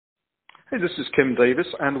Hey, this is Kim Davis,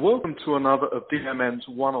 and welcome to another of DMN's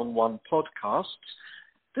one-on-one podcasts.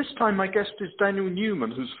 This time my guest is Daniel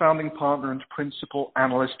Newman, who's founding partner and principal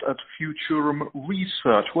analyst at Futurum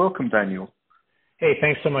Research. Welcome, Daniel. Hey,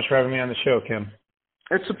 thanks so much for having me on the show, Kim.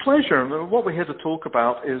 It's a pleasure. And what we're here to talk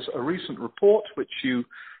about is a recent report which you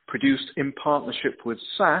produced in partnership with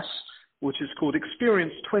SAS, which is called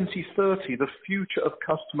Experience 2030, The Future of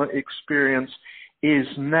Customer Experience is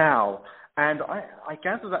Now. And I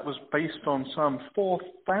gather that was based on some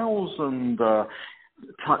 4,000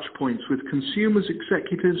 touch points with consumers,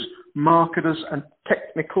 executives, marketers, and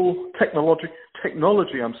technology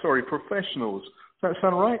professionals. Does that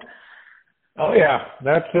sound right? Oh yeah,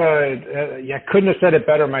 I couldn't have said it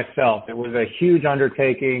better myself. It was a huge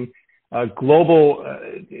undertaking, global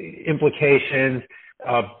implications.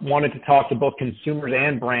 Wanted to talk to both consumers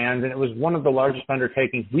and brands, and it was one of the largest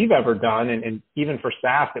undertakings we've ever done. And even for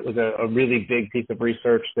SAS, it was a really big piece of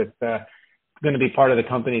research that's going to be part of the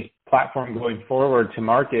company's platform going forward to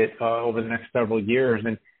market over the next several years.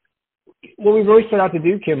 And what we really set out to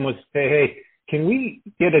do, Kim, was say, hey, can we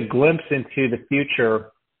get a glimpse into the future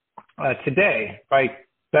today by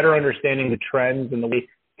better understanding the trends and the way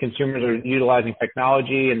consumers are utilizing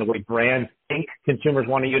technology and the way brands think consumers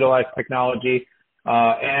want to utilize technology,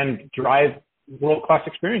 and drive world-class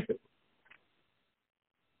experiences.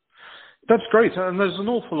 That's great. And there's an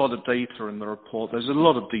awful lot of data in the report. There's a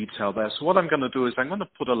lot of detail there. So what I'm going to do is I'm going to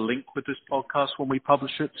put a link with this podcast when we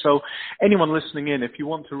publish it. So anyone listening in, if you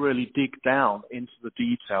want to really dig down into the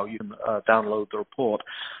detail, you can download the report.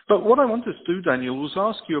 But what I wanted to do, Daniel, was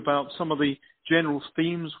ask you about some of the general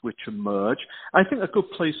themes which emerge. I think a good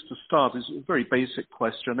place to start is a very basic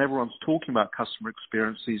question. Everyone's talking about customer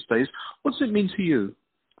experience these days. What does it mean to you?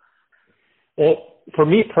 Well, for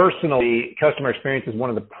me personally, customer experience is one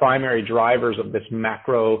of the primary drivers of this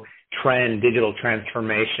macro trend, digital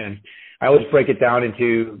transformation. I always break it down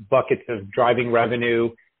into buckets of driving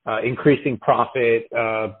revenue, increasing profit,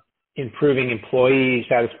 improving employee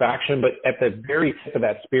satisfaction. But at the very tip of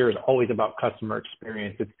that spear is always about customer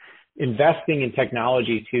experience. It's investing in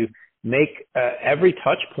technology to make every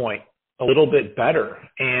touch point a little bit better.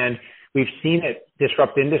 And we've seen it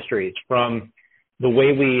disrupt industries, from the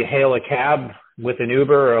way we hail a cab with an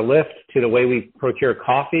Uber or a Lyft, to the way we procure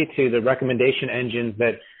coffee, to the recommendation engines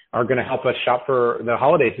that are going to help us shop for the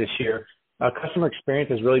holidays this year. Customer experience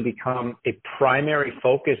has really become a primary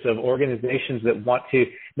focus of organizations that want to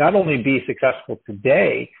not only be successful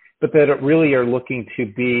today, but that really are looking to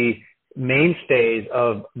be mainstays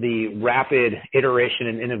of the rapid iteration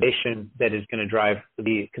and innovation that is going to drive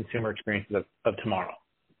the consumer experiences of tomorrow.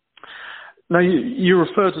 Now, you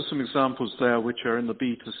refer to some examples there which are in the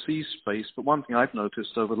B2C space, but one thing I've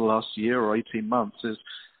noticed over the last year or 18 months is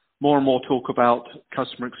more and more talk about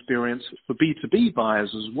customer experience for B2B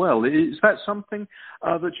buyers as well. Is that something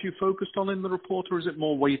that you focused on in the report, or is it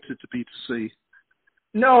more weighted to B2C?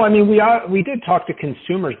 No, I mean, we did talk to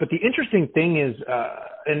consumers, but the interesting thing is,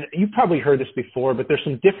 and you've probably heard this before, but there's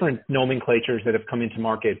some different nomenclatures that have come into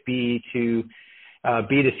market, B to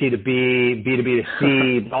B2C to B, B to B to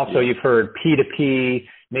C. Also, you've heard P to P,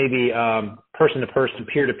 maybe person to person,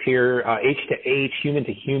 peer to peer, H to H, human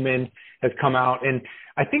to human has come out. And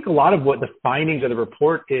I think a lot of what the findings of the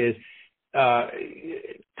report is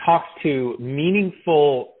talks to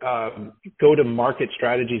meaningful go-to-market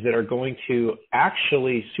strategies that are going to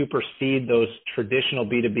actually supersede those traditional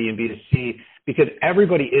B2B and B2C, because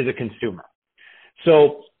everybody is a consumer.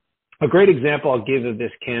 So a great example I'll give of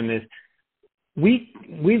this, Kim, is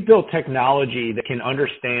we've built technology that can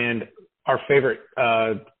understand our favorite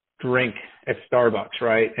drink at Starbucks,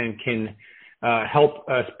 right? And can help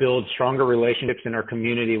us build stronger relationships in our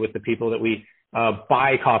community with the people that we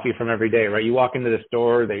buy coffee from every day, right? You walk into the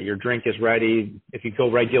store, your drink is ready. If you go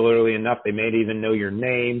regularly enough, they may even know your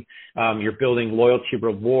name. You're building loyalty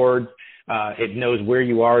rewards. It knows where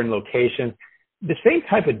you are in location. The same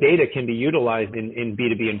type of data can be utilized in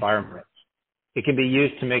B2B environments. It can be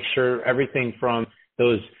used to make sure everything from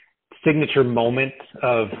those signature moments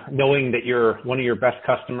of knowing that one of your best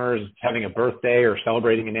customers having a birthday or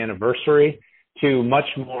celebrating an anniversary, to much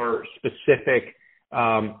more specific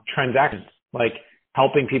transactions, like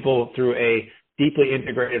helping people through a deeply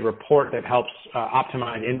integrated report that helps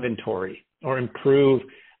optimize inventory or improve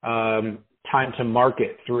time to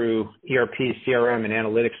market through ERP, CRM, and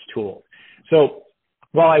analytics tools. So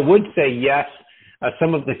while I would say yes,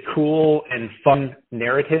 some of the cool and fun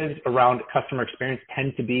narratives around customer experience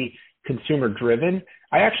tend to be consumer driven,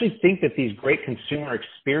 I actually think that these great consumer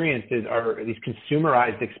experiences these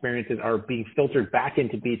consumerized experiences are being filtered back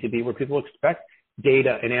into B2B, where people expect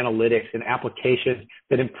data and analytics and applications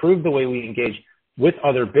that improve the way we engage with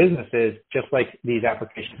other businesses, just like these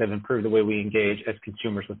applications have improved the way we engage as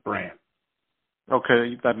consumers with brands.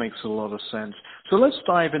 Okay, that makes a lot of sense. So let's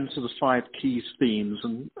dive into the 5 key themes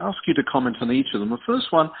and ask you to comment on each of them. The first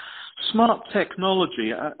one, smart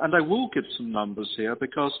technology. And I will give some numbers here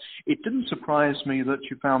because it didn't surprise me that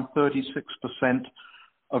you found 36%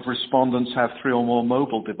 of respondents have 3 or more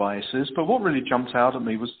mobile devices. But what really jumped out at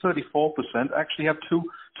me was 34% actually have two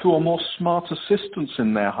or more smart assistants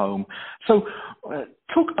in their home. So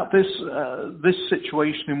talk about this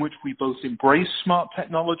situation in which we both embrace smart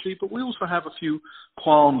technology, but we also have a few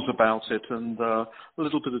qualms about it and a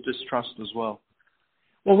little bit of distrust as well.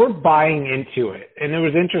 Well, we're buying into it. And it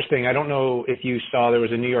was interesting. I don't know if you saw, there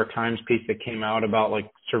was a New York Times piece that came out about like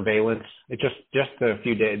surveillance. It just a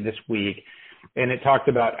few days this week. And it talked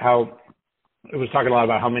about it was talking a lot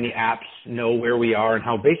about how many apps know where we are and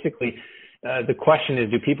how basically the question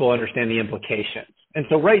is, do people understand the implications? And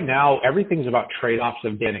so right now, everything's about trade-offs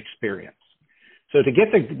of data experience. So to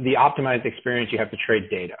get the optimized experience, you have to trade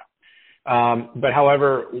data. But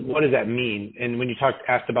however, what does that mean? And when you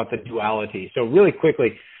asked about the duality, so really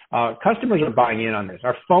quickly, customers are buying in on this.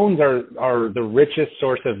 Our phones are the richest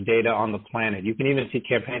source of data on the planet. You can even see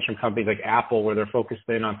campaigns from companies like Apple where they're focused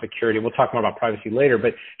in on security. We'll talk more about privacy later,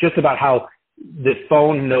 but just about how the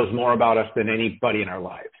phone knows more about us than anybody in our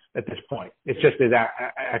lives at this point. It's just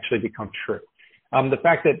actually become true. The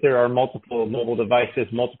fact that there are multiple mobile devices,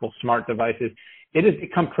 multiple smart devices, it has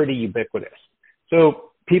become pretty ubiquitous. So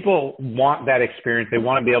people want that experience. They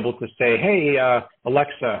want to be able to say, hey,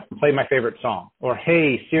 Alexa, play my favorite song. Or,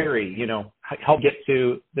 hey, Siri, help get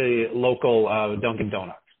to the local Dunkin'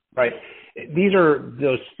 Donuts, right? These are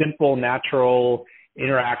those simple, natural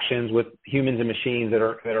interactions with humans and machines that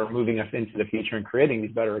are moving us into the future and creating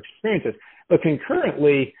these better experiences. But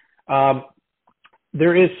concurrently,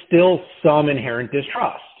 there is still some inherent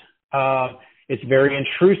distrust. It's very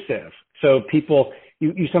intrusive. So people,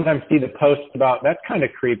 you sometimes see the posts about, that's kind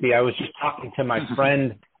of creepy. I was just talking to my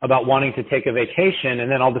friend about wanting to take a vacation, and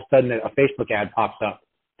then all of a sudden a Facebook ad pops up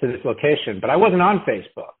to this location. But I wasn't on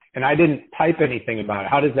Facebook, and I didn't type anything about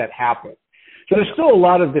it. How does that happen? So there's still a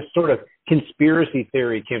lot of this sort of conspiracy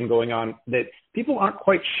theory, Kim, going on that people aren't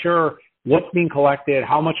quite sure what's being collected,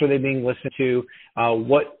 how much are they being listened to,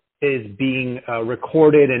 what is being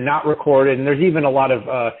recorded and not recorded. And there's even a lot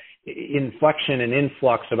of inflection and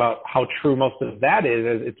influx about how true most of that is,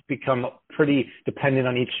 as it's become pretty dependent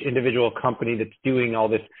on each individual company that's doing all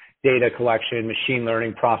this data collection, machine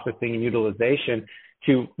learning, processing, and utilization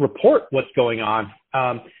to report what's going on.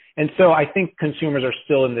 And so I think consumers are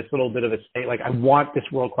still in this little bit of a state, like, I want this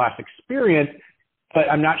world-class experience,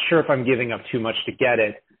 but I'm not sure if I'm giving up too much to get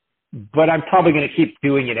it. But I'm probably going to keep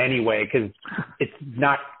doing it anyway because it's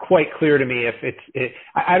not quite clear to me if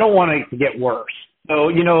I don't want it to get worse. So,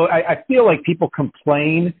 I feel like people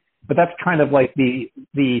complain, but that's kind of like the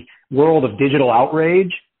world of digital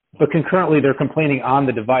outrage. But concurrently, they're complaining on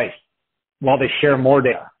the device while they share more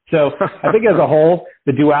data. So I think as a whole,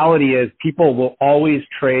 the duality is people will always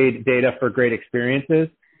trade data for great experiences,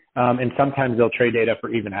 and sometimes they'll trade data for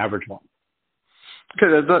even average ones.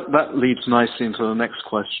 Okay, that leads nicely into the next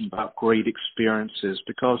question about great experiences,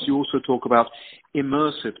 because you also talk about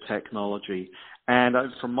immersive technology. And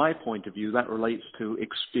from my point of view, that relates to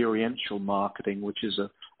experiential marketing, which is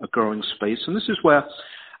a growing space. And this is where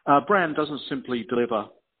a brand doesn't simply deliver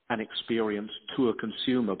an experience to a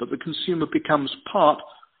consumer, but the consumer becomes part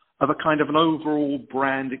of a kind of an overall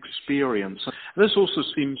brand experience. This also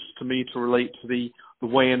seems to me to relate to the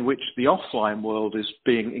way in which the offline world is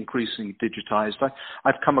being increasingly digitized.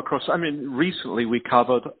 I've come across, recently we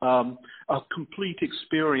covered a complete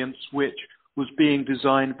experience which was being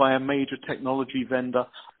designed by a major technology vendor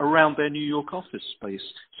around their New York office space.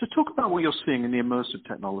 So talk about what you're seeing in the immersive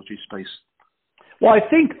technology space. Well, I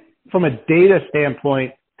think from a data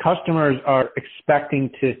standpoint, customers are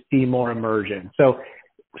expecting to see more immersion. So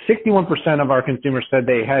 61% of our consumers said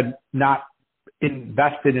they had not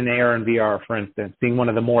invested in AR and VR, for instance, being one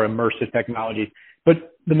of the more immersive technologies.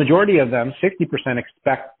 But the majority of them, 60%,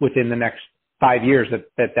 expect within the next 5 years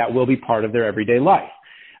that will be part of their everyday life.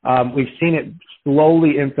 We've seen it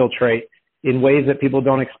slowly infiltrate in ways that people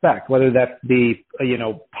don't expect, whether that's the,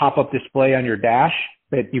 pop-up display on your dash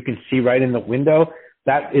that you can see right in the window.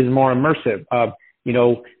 That is more immersive.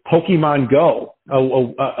 Pokemon Go,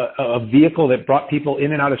 a vehicle that brought people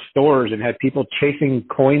in and out of stores and had people chasing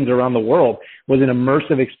coins around the world, was an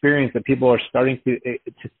immersive experience that people are starting to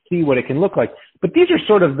see what it can look like. But those are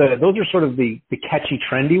sort of the catchy,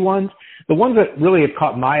 trendy ones. The ones that really have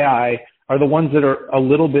caught my eye are the ones that are a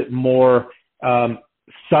little bit more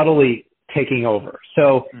subtly taking over.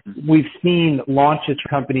 So we've seen launches for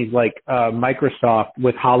companies like Microsoft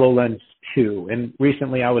with HoloLens 2. And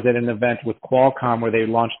recently I was at an event with Qualcomm where they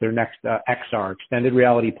launched their next XR, extended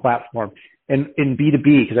reality platform. And in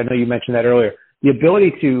B2B, because I know you mentioned that earlier, the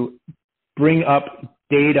ability to bring up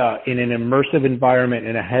data in an immersive environment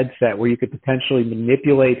in a headset where you could potentially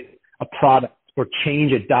manipulate a product or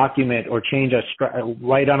change a document or change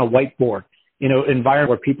write on a whiteboard, environment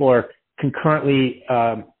where people are concurrently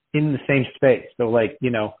in the same space. So like,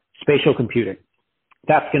 spatial computing.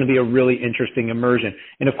 That's going to be a really interesting immersion.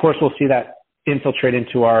 And of course, we'll see that infiltrate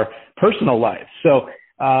into our personal lives. So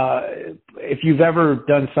if you've ever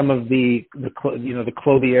done some of the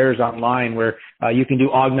Clothiers online where you can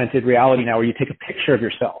do augmented reality now where you take a picture of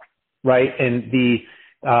yourself, right? And the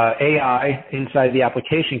AI inside the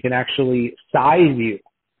application can actually size you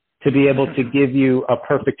to be able to give you a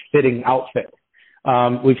perfect fitting outfit.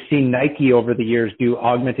 We've seen Nike over the years do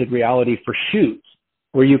augmented reality for shoes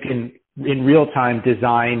where you can in real time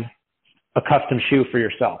design a custom shoe for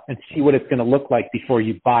yourself and see what it's going to look like before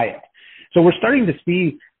you buy it. So we're starting to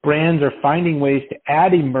see brands are finding ways to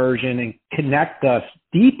add immersion and connect us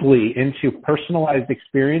deeply into personalized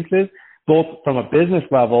experiences, both from a business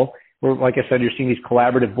level, where, like I said, you're seeing these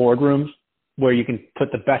collaborative boardrooms where you can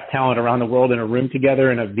put the best talent around the world in a room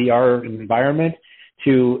together in a VR environment,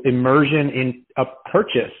 to immersion in a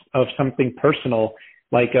purchase of something personal,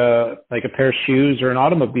 like a pair of shoes or an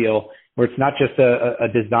automobile, where it's not just a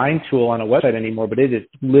design tool on a website anymore, but it is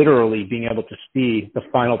literally being able to see the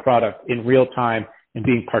final product in real time and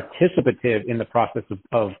being participative in the process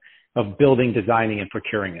of building, designing, and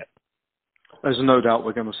procuring it. There's no doubt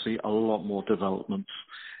we're going to see a lot more developments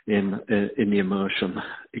in the immersion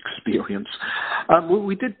experience.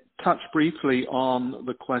 We did touch briefly on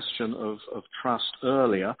the question of trust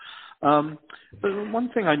earlier. But one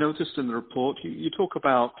thing I noticed in the report, you talk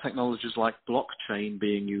about technologies like blockchain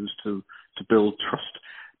being used to build trust.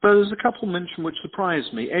 But there's a couple mentioned which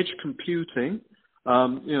surprised me. Edge computing,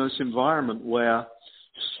 this environment where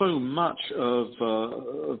so much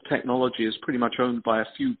of technology is pretty much owned by a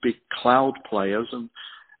few big cloud players, and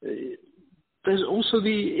there's also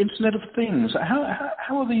the Internet of Things.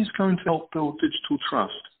 How are these going to help build digital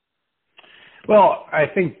trust? Well, I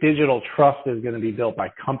think digital trust is going to be built by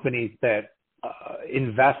companies that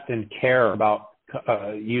invest and care about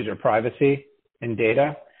user privacy and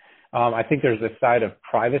data. I think there's a side of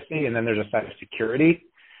privacy and then there's a side of security.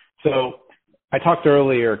 So I talked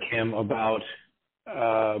earlier, Kim, about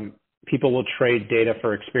people will trade data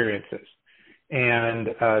for experiences. And,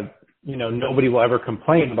 nobody will ever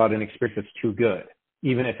complain about an experience that's too good,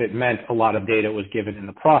 even if it meant a lot of data was given in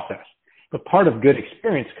the process. But part of good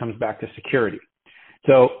experience comes back to security.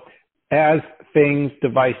 So as things,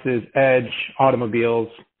 devices, edge, automobiles,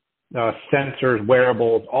 sensors,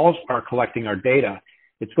 wearables, all are collecting our data,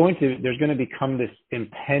 there's going to become this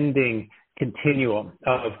impending continuum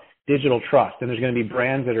of digital trust. And there's going to be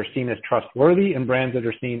brands that are seen as trustworthy and brands that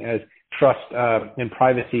are seen as trust and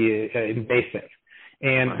privacy invasive.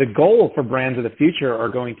 And the goal for brands of the future are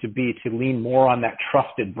going to be to lean more on that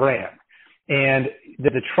trusted brand. And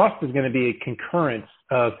the trust is going to be a concurrence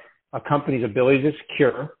of a company's ability to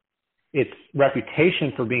secure, its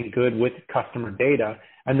reputation for being good with customer data,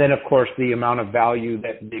 and then, of course, the amount of value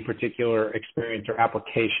that the particular experience or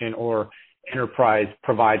application or enterprise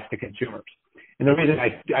provides to consumers. And the reason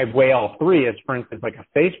I weigh all three is, for instance, like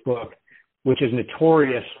a Facebook, which is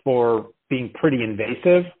notorious for being pretty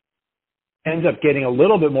invasive, ends up getting a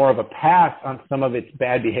little bit more of a pass on some of its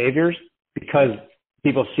bad behaviors because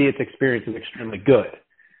people see its experience as extremely good.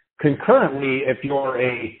 Concurrently, if you're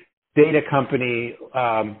a data company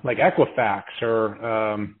like Equifax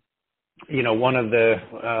or one of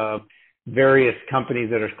the various companies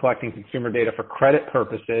that are collecting consumer data for credit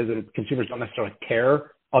purposes, and consumers don't necessarily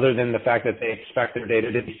care other than the fact that they expect their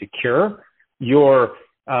data to be secure, your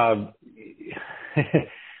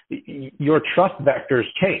trust vectors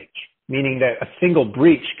change, meaning that a single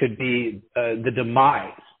breach could be the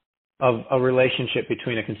demise of a relationship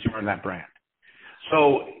between a consumer and that brand.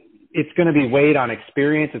 So it's going to be weighed on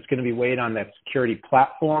experience. It's going to be weighed on that security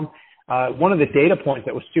platform. One of the data points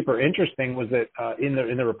that was super interesting was that in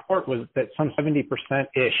the report was that some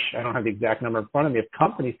 70%-ish, I don't have the exact number in front of me, of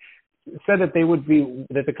companies said that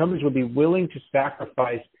the companies would be willing to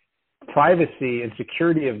sacrifice privacy and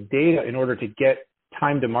security of data in order to get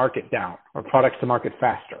time to market down or products to market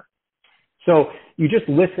faster. So you just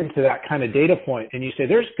listen to that kind of data point and you say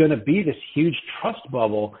there's going to be this huge trust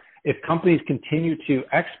bubble if companies continue to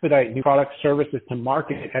expedite new product services to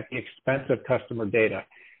market at the expense of customer data.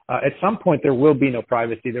 At some point, there will be no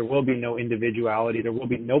privacy. There will be no individuality. There will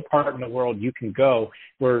be no part in the world you can go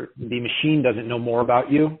where the machine doesn't know more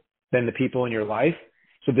about you than the people in your life.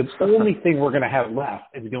 So the only thing we're going to have left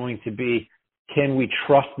is going to be, can we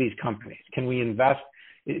trust these companies? Can we invest?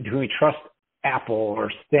 Do we trust Apple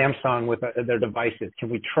or Samsung with their devices? Can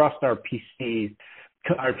we trust our PC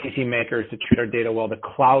makers to treat our data well, the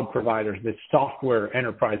cloud providers, the software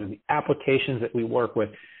enterprises, the applications that we work with?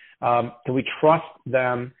 Can we trust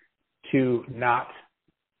them to not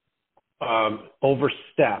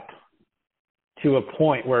overstep to a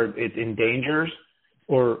point where it endangers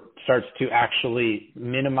or starts to actually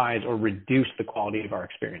minimize or reduce the quality of our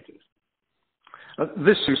experiences?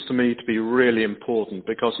 This seems to me to be really important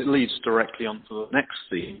because it leads directly onto the next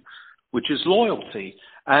theme, which is loyalty.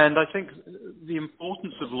 And I think the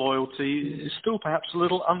importance of loyalty is still perhaps a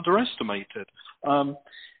little underestimated.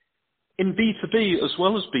 In B2B as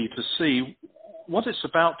well as B2C, what it's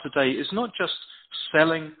about today is not just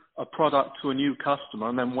selling a product to a new customer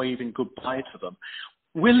and then waving goodbye to them.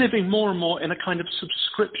 We're living more and more in a kind of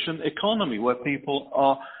subscription economy where people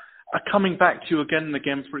are coming back to you again and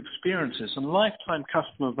again for experiences, and lifetime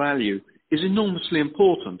customer value is enormously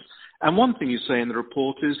important. And one thing you say in the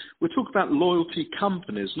report is we talk about loyalty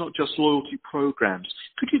companies, not just loyalty programs.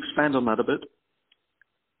 Could you expand on that a bit?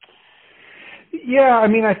 Yeah, I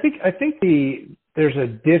mean, I think there's a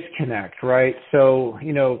disconnect, right? So,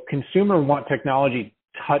 consumers want technology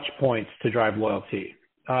touch points to drive loyalty.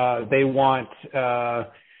 They want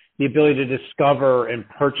the ability to discover and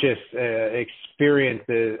purchase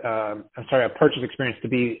experiences. A purchase experience to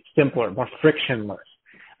be simpler, more frictionless.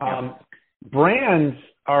 Brands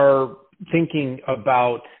are thinking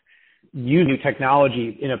about using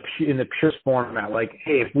technology in the purest format, like,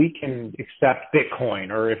 hey, if we can accept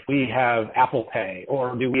Bitcoin, or if we have Apple Pay,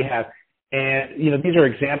 or do we have, and these are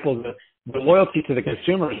examples of the loyalty to the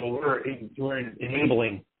consumers. We're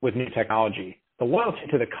enabling with new technology. The loyalty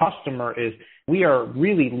to the customer is we are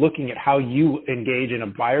really looking at how you engage in a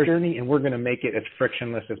buyer journey, and we're going to make it as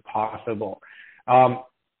frictionless as possible.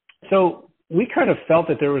 So we kind of felt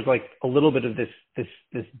that there was like a little bit of this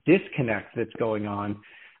disconnect that's going on.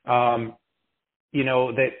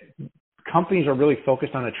 That companies are really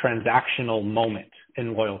focused on a transactional moment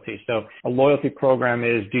in loyalty. So a loyalty program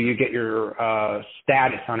is, do you get your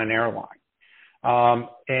status on an airline?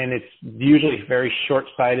 And it's usually very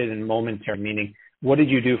short-sighted and momentary, meaning what did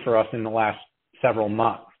you do for us in the last several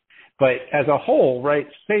months? But as a whole, right,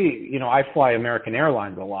 say, I fly American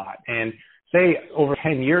Airlines a lot, and say over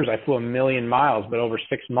 10 years I flew 1 million miles, but over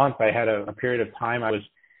 6 months I had a period of time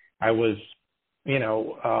I was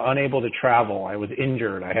unable to travel. I was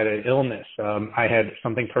injured. I had an illness. I had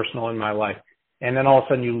something personal in my life. And then all of a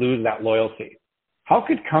sudden you lose that loyalty. How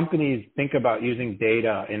could companies think about using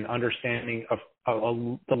data and understanding of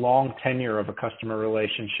the long tenure of a customer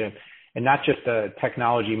relationship, and not just a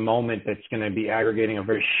technology moment that's going to be aggregating a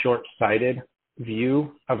very short-sighted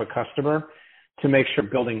view of a customer, to make sure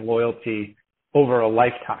building loyalty over a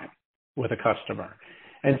lifetime with a customer?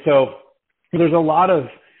 And so there's a lot of,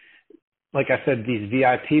 like I said, these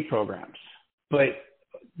VIP programs, but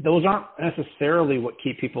those aren't necessarily what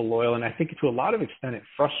keep people loyal. And I think to a lot of extent, it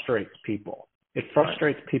frustrates people. It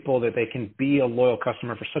frustrates people that they can be a loyal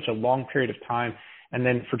customer for such a long period of time. And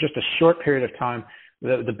then for just a short period of time,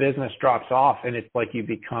 the business drops off, and it's like you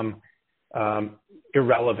become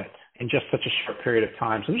irrelevant in just such a short period of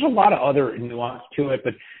time. So there's a lot of other nuance to it.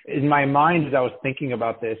 But in my mind, as I was thinking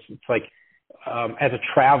about this, it's like, as a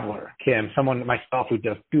traveler, Kim, someone myself who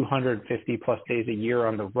does 250 plus days a year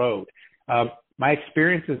on the road, my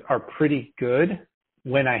experiences are pretty good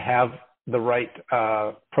when I have the right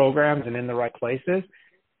programs and in the right places,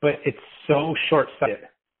 but it's so short-sighted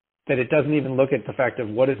that it doesn't even look at the fact of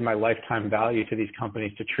what is my lifetime value to these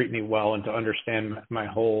companies to treat me well and to understand my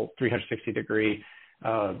whole 360-degree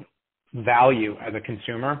value as a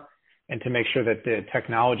consumer, and to make sure that the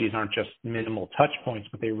technologies aren't just minimal touch points,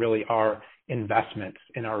 but they really are investments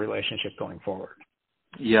in our relationship going forward.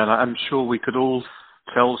 Yeah, I'm sure we could all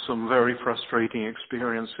tell some very frustrating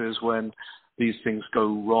experiences when these things go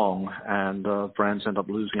wrong and brands end up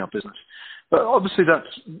losing our business. But obviously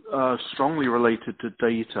that's strongly related to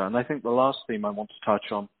data. And I think the last theme I want to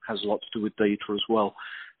touch on has a lot to do with data as well,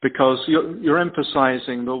 because you're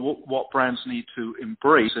emphasizing what brands need to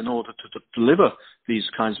embrace in order to deliver these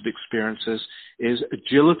kinds of experiences is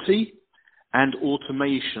agility and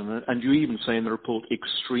automation. And you even say in the report,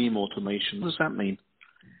 extreme automation. What does that mean?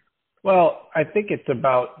 Well, I think it's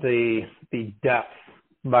about the depth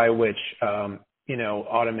by which,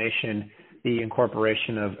 automation, the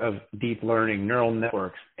incorporation of deep learning, neural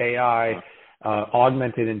networks, AI,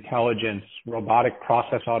 augmented intelligence, robotic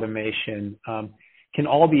process automation, can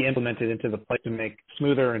all be implemented into the place to make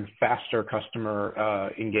smoother and faster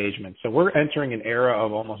customer engagement. So we're entering an era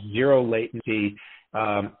of almost zero latency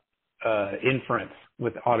inference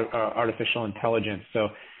with artificial intelligence. So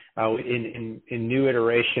in new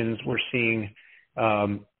iterations, we're seeing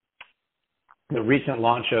the recent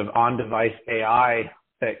launch of on-device AI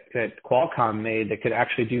that Qualcomm made that could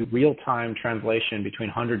actually do real-time translation between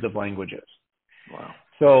hundreds of languages. Wow.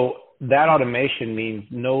 So that automation means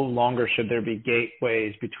no longer should there be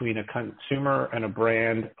gateways between a consumer and a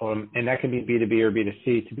brand, and that can be B2B or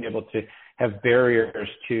B2C, to be able to have barriers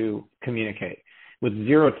to communicate. With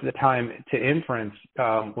zero to the time to inference,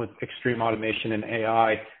 with extreme automation and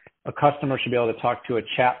AI, a customer should be able to talk to a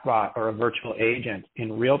chatbot or a virtual agent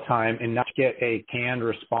in real time and not get a canned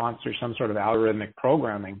response or some sort of algorithmic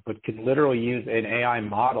programming, but could literally use an AI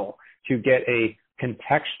model to get a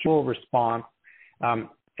contextual response,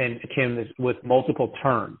 and can with multiple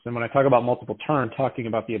turns. And when I talk about multiple turns, talking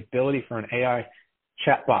about the ability for an AI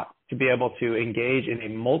chatbot to be able to engage in a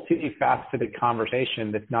multifaceted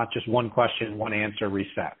conversation that's not just one question, one answer,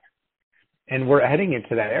 reset. And we're heading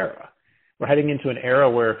into that era. We're heading into an era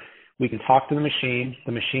where we can talk to the machine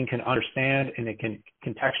can understand, and it can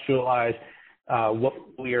contextualize what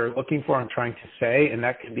we are looking for and trying to say, and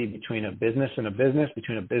that can be between a business and a business,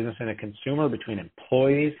 between a business and a consumer, between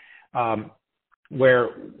employees, where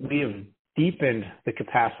we have deepened the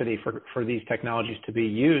capacity for these technologies to be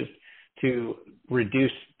used to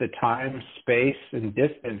reduce the time, space, and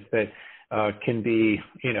distance that can be,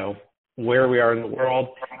 where we are in the world,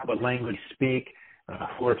 what language speak,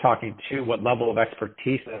 who we're talking to, what level of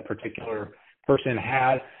expertise that particular person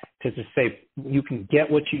had, to just say you can get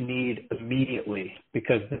what you need immediately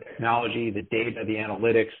because the technology, the data, the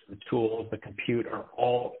analytics, the tools, the compute are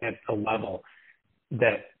all at a level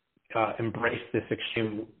that embrace this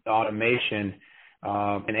extreme automation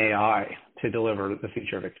and AI to deliver the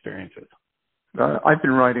future of experiences. I've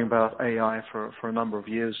been writing about AI for a number of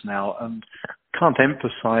years now, and can't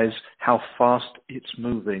emphasize how fast it's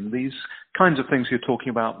moving. These kinds of things you're talking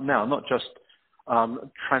about now, not just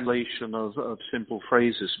translation of simple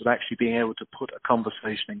phrases, but actually being able to put a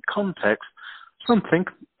conversation in context, something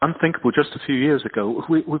unthinkable just a few years ago.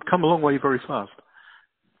 We've come a long way very fast.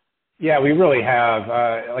 Yeah, we really have.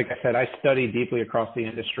 Like I said, I study deeply across the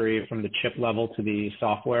industry from the chip level to the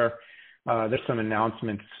software. There's some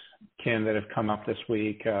announcements, Kim, that have come up this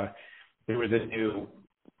week. There was a new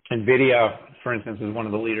NVIDIA, for instance, is one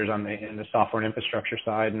of the leaders in the software and infrastructure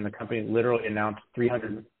side, and the company literally announced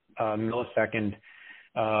 300 millisecond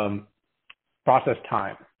process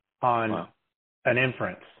time on an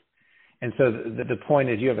inference. And so the point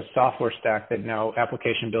is you have a software stack that now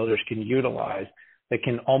application builders can utilize that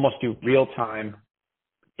can almost do real-time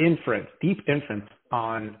inference, deep inference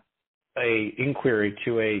on a inquiry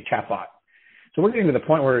to a chatbot. So we're getting to the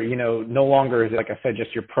point where, no longer is it, like I said,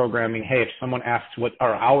 just you're programming, hey, if someone asks what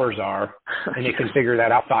our hours are, and it can figure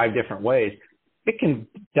that out 5 different ways, it can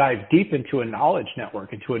dive deep into a knowledge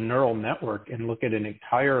network, into a neural network, and look at an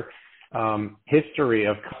entire history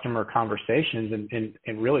of customer conversations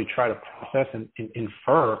and really try to process and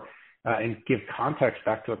infer and give context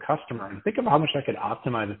back to a customer. And think of how much that could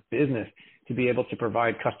optimize a business to be able to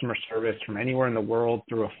provide customer service from anywhere in the world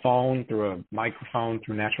through a phone, through a microphone,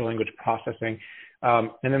 through natural language processing. And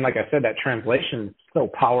then, like I said, that translation is so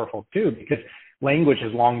powerful too, because language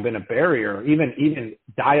has long been a barrier, even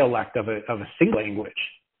dialect of a single language.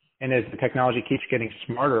 And as the technology keeps getting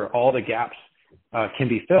smarter, all the gaps can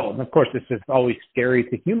be filled. And of course, this is always scary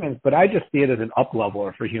to humans, but I just see it as an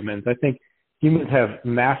up-leveler for humans. I think humans have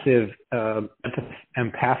massive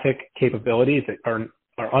empathic capabilities that are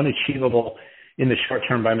unachievable in the short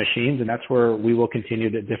term by machines, and that's where we will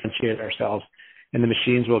continue to differentiate ourselves. And the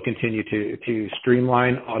machines will continue to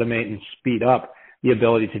streamline, automate, and speed up the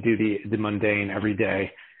ability to do the mundane,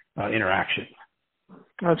 everyday interaction.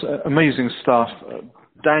 That's amazing stuff.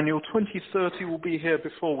 Daniel, 2030 will be here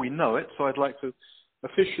before we know it, so I'd like to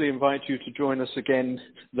officially invite you to join us again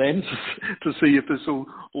then to see if this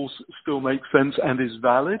all still makes sense and is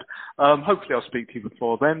valid. Hopefully I'll speak to you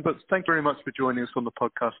before then, but thank you very much for joining us on the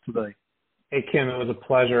podcast today. Hey, Kim, it was a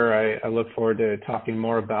pleasure. I look forward to talking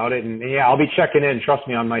more about it. And yeah, I'll be checking in, trust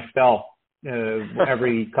me, on myself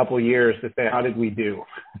every couple of years to say, how did we do?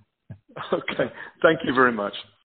 Okay. Thank you very much.